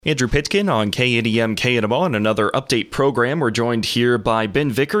Andrew Pitkin on KADM KNMO on another update program. We're joined here by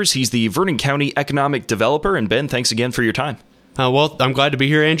Ben Vickers. He's the Vernon County Economic Developer. And Ben, thanks again for your time. Well, I'm glad to be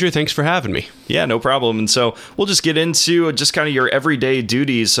here, Andrew. Thanks for having me. Yeah, no problem. And so we'll just get into just kind of your everyday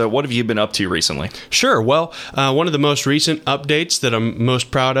duties. What have you been up to recently? Sure. Well, one of the most recent updates that I'm most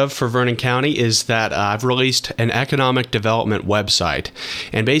proud of for Vernon County is that I've released an economic development website.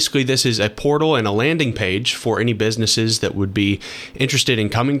 And basically, this is a portal and a landing page for any businesses that would be interested in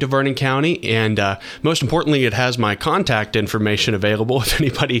coming to Vernon County. And most importantly, it has my contact information available if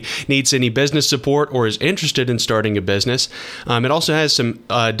anybody needs any business support or is interested in starting a business. It also has some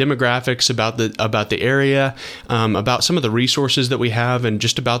demographics about the area, about some of the resources that we have, and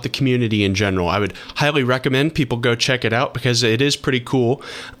just about the community in general. I would highly recommend people go check it out because it is pretty cool.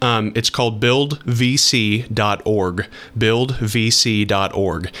 It's called buildvc.org,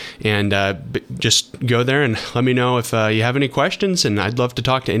 buildvc.org. And just go there and let me know if you have any questions, and I'd love to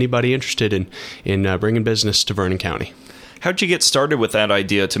talk to anybody interested in bringing business to Vernon County. How'd you get started with that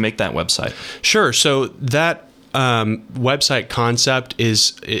idea to make that website? Sure. So that website concept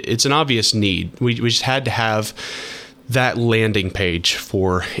it's an obvious need. We just had to have that landing page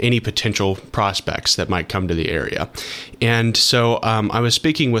for any potential prospects that might come to the area. And so I was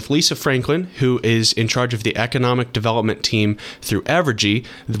speaking with Lisa Franklin, who is in charge of the economic development team through Evergy,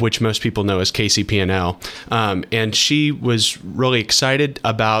 which most people know as KCP&L. And she was really excited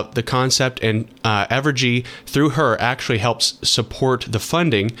about the concept, and Evergy, through her, actually helps support the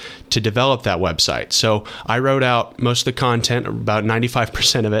funding to develop that website. So I wrote out most of the content, about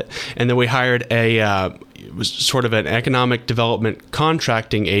 95% of it, and then we hired it was sort of an economic development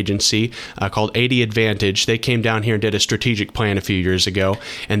contracting agency called 80 Advantage. They came down here and did a strategic plan a few years ago,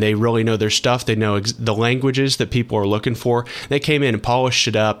 and they really know their stuff. They know the languages that people are looking for. They came in and polished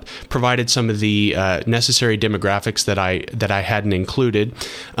it up, provided some of the necessary demographics that I hadn't included,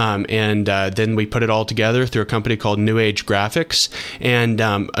 and then we put it all together through a company called New Age Graphics. And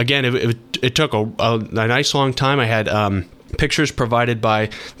again, it took a nice long time. I had pictures provided by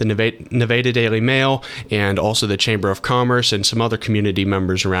the Nevada Daily Mail and also the Chamber of Commerce and some other community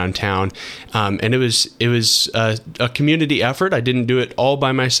members around town. And it was a community effort. I didn't do it all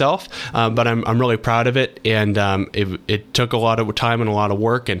by myself, but I'm really proud of it. And it took a lot of time and a lot of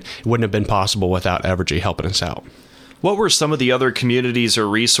work, and it wouldn't have been possible without Evergy helping us out. What were some of the other communities or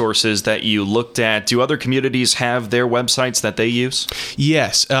resources that you looked at? Do other communities have their websites that they use?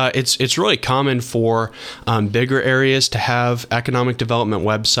 Yes, it's really common for bigger areas to have economic development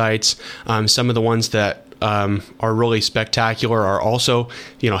websites. Some of the ones that are really spectacular are also,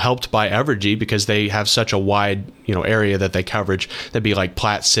 helped by Evergy because they have such a wide, area that they coverage. That'd be like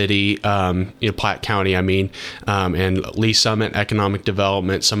Platte City, Platte County, and Lee Summit Economic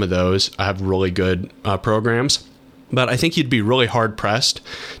Development. Some of those have really good programs. But I think you'd be really hard-pressed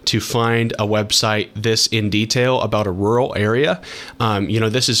to find a website this in detail about a rural area.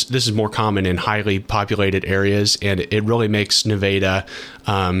 This is more common in highly populated areas, and it really makes Nevada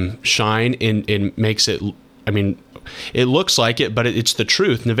shine and makes it, it looks like it, but it's the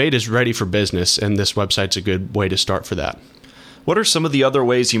truth. Nevada's ready for business, and this website's a good way to start for that. What are some of the other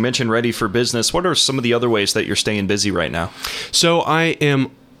ways you mentioned ready for business? What are some of the other ways that you're staying busy right now? So I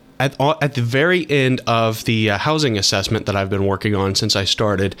am at the very end of the housing assessment that I've been working on since I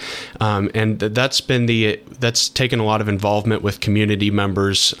started, and that's taken a lot of involvement with community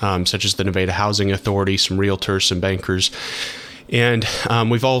members, such as the Nevada Housing Authority, some realtors, some bankers. And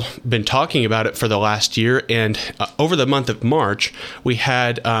we've all been talking about it for the last year. And over the month of March, we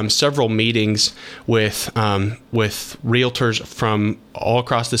had several meetings with realtors from all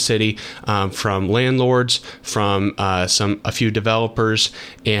across the city, from landlords, from a few developers,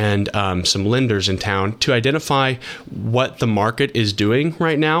 and some lenders in town to identify what the market is doing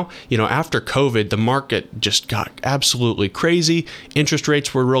right now. After COVID, the market just got absolutely crazy. Interest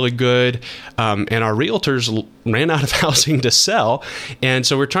rates were really good, and our realtors ran out of housing to sell. And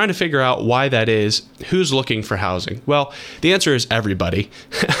so we're trying to figure out why that is. Who's looking for housing? Well, the answer is everybody.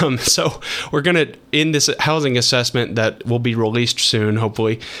 So we're going to, in this housing assessment that will be released soon,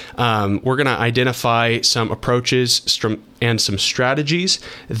 hopefully, we're going to identify some approaches and some strategies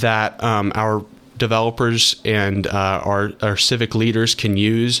that our developers and our civic leaders can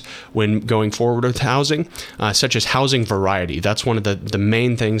use when going forward with housing, such as housing variety. That's one of the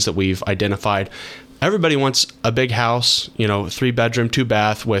main things that we've identified. Everybody wants a big house, 3-bedroom,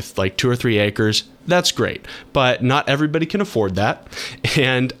 2-bath with like 2 or 3 acres. That's great, but not everybody can afford that.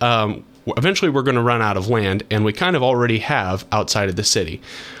 And eventually we're going to run out of land, and we kind of already have outside of the city.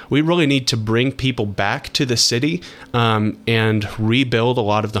 we really need to bring people back to the city and rebuild a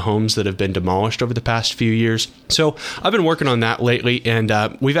lot of the homes that have been demolished over the past few years. So I've been working on that lately, and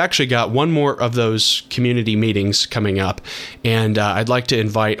we've actually got one more of those community meetings coming up, and I'd like to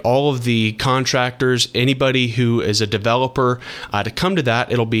invite all of the contractors, anybody who is a developer, to come to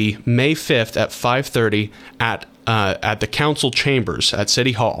that. It'll be May 5th at 5:30 at the council chambers at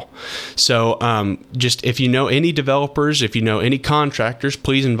City Hall. So just if you know any developers, if you know any contractors,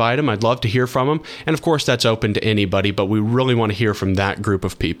 please invite them. I'd love to hear from them. And of course, that's open to anybody, but we really want to hear from that group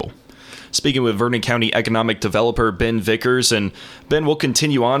of people. Speaking with Vernon County economic developer Ben Vickers. And Ben, we'll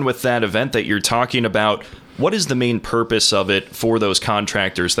continue on with that event that you're talking about. What is the main purpose of it for those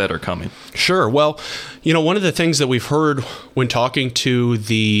contractors that are coming? Sure. Well, one of the things that we've heard when talking to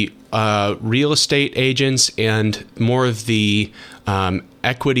the real estate agents and more of the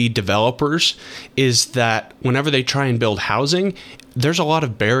equity developers is that whenever they try and build housing, there's a lot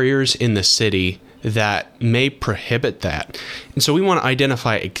of barriers in the city that may prohibit that. And so we want to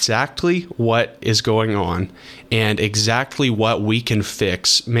identify exactly what is going on and exactly what we can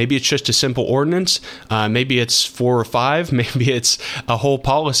fix. Maybe it's just a simple ordinance. Maybe it's 4 or 5. Maybe it's a whole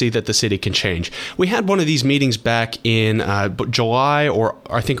policy that the city can change. We had one of these meetings back in July, or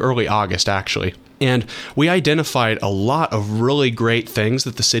I think early August, actually. And we identified a lot of really great things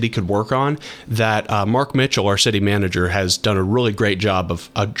that the city could work on that Mark Mitchell, our city manager, has done a really great job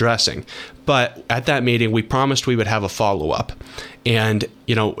of addressing. But at that meeting, we promised we would have a follow-up. And,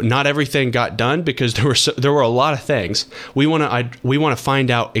 not everything got done because there were a lot of things. We want to find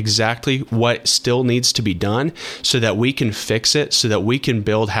out exactly what still needs to be done so that we can fix it, so that we can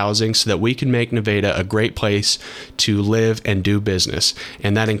build housing, so that we can make Nevada a great place to live and do business.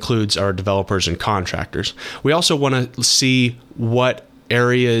 And that includes our developers and contractors. We also want to see what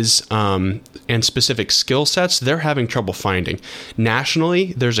areas and specific skill sets they're having trouble finding.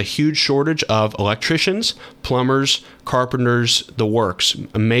 Nationally, there's a huge shortage of electricians, plumbers, carpenters, the works,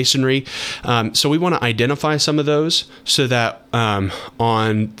 masonry. So we want to identify some of those so that on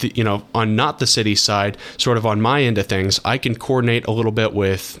not the city side, sort of on my end of things, I can coordinate a little bit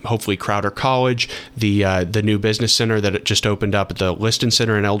with hopefully Crowder College, the new business center that it just opened up at the Liston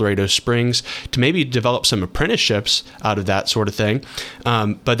Center in El Dorado Springs, to maybe develop some apprenticeships out of that sort of thing.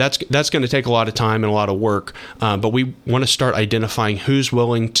 But that's going to take a lot of time and a lot of work. But we want to start identifying who's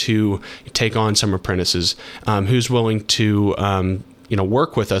willing to take on some apprentices, who's willing to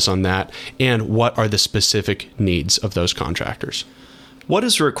work with us on that, and what are the specific needs of those contractors. What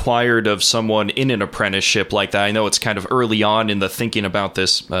is required of someone in an apprenticeship like that? I know it's kind of early on in the thinking about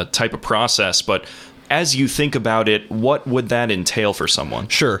this type of process, but as you think about it, what would that entail for someone?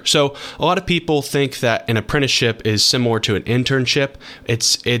 Sure. So a lot of people think that an apprenticeship is similar to an internship.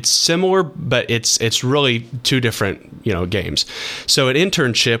 It's similar, but it's really two different games. So an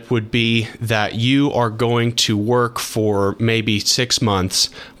internship would be that you are going to work for maybe 6 months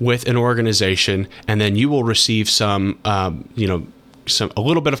with an organization, and then you will receive some a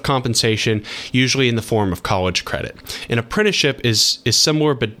little bit of compensation, usually in the form of college credit. An apprenticeship is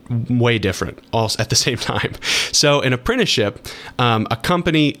similar but way different all at the same time. So an apprenticeship, a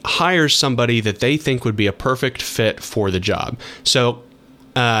company hires somebody that they think would be a perfect fit for the job. So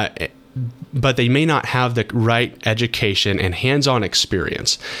but they may not have the right education and hands-on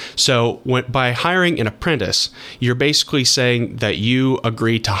experience. So by hiring an apprentice, you're basically saying that you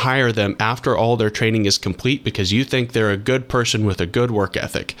agree to hire them after all their training is complete because you think they're a good person with a good work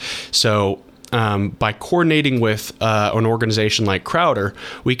ethic. So by coordinating with an organization like Crowder,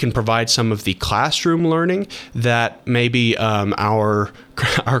 we can provide some of the classroom learning that maybe our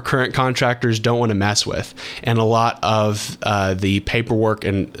current contractors don't want to mess with, and a lot of the paperwork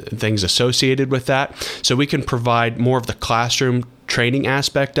and things associated with that. So we can provide more of the classroom training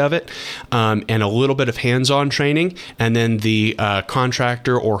aspect of it, and a little bit of hands-on training, and then the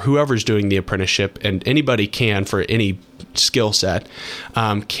contractor or whoever's doing the apprenticeship, and anybody can for any skill set,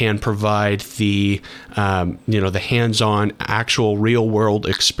 can provide the the hands-on, actual real-world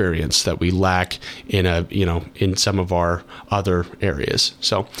experience that we lack in some of our other areas.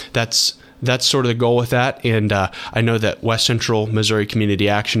 So that's sort of the goal with that. And I know that West Central Missouri Community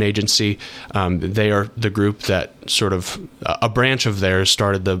Action Agency, they are the group that sort of a branch of theirs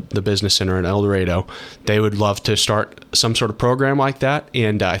started the business center in El Dorado. They would love to start some sort of program like that,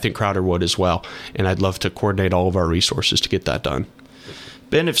 and I think Crowder would as well. And I'd love to coordinate all of our resources to get that done.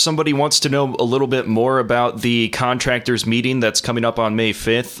 Ben, if somebody wants to know a little bit more about the contractors meeting that's coming up on May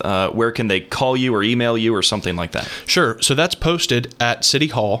 5th, where can they call you or email you or something like that? Sure. So that's posted at City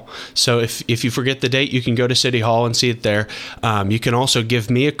Hall. So if you forget the date, you can go to City Hall and see it there. You can also give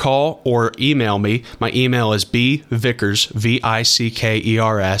me a call or email me. My email is bvickers,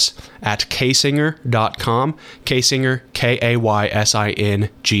 Vickers, at kaysinger.com. Kaysinger,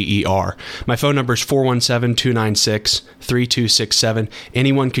 Kaysinger. My phone number is 417-296-3267.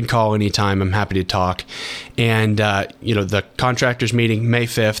 Anyone can call anytime. I'm happy to talk. And, the contractors meeting May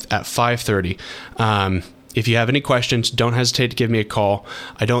 5th at 5:30. If you have any questions, don't hesitate to give me a call.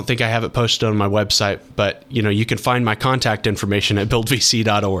 I don't think I have it posted on my website, but you can find my contact information at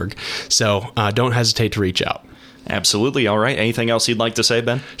buildvc.org. So don't hesitate to reach out. Absolutely. All right. Anything else you'd like to say,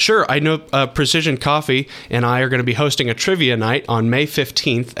 Ben? Sure. I know Precision Coffee and I are going to be hosting a trivia night on May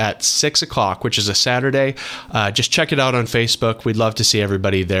 15th at 6 o'clock, which is a Saturday. Just check it out on Facebook. We'd love to see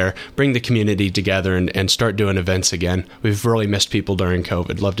everybody there. Bring the community together and start doing events again. We've really missed people during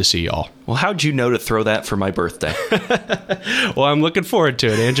COVID. Love to see you all. Well, how'd you know to throw that for my birthday? Well, I'm looking forward to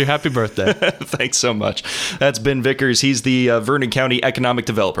it. Andrew, happy birthday. Thanks so much. That's Ben Vickers. He's the Vernon County Economic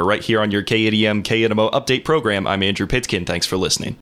Developer right here on your KADM KNMO Update program. I'm Andrew Pitkin. Thanks for listening.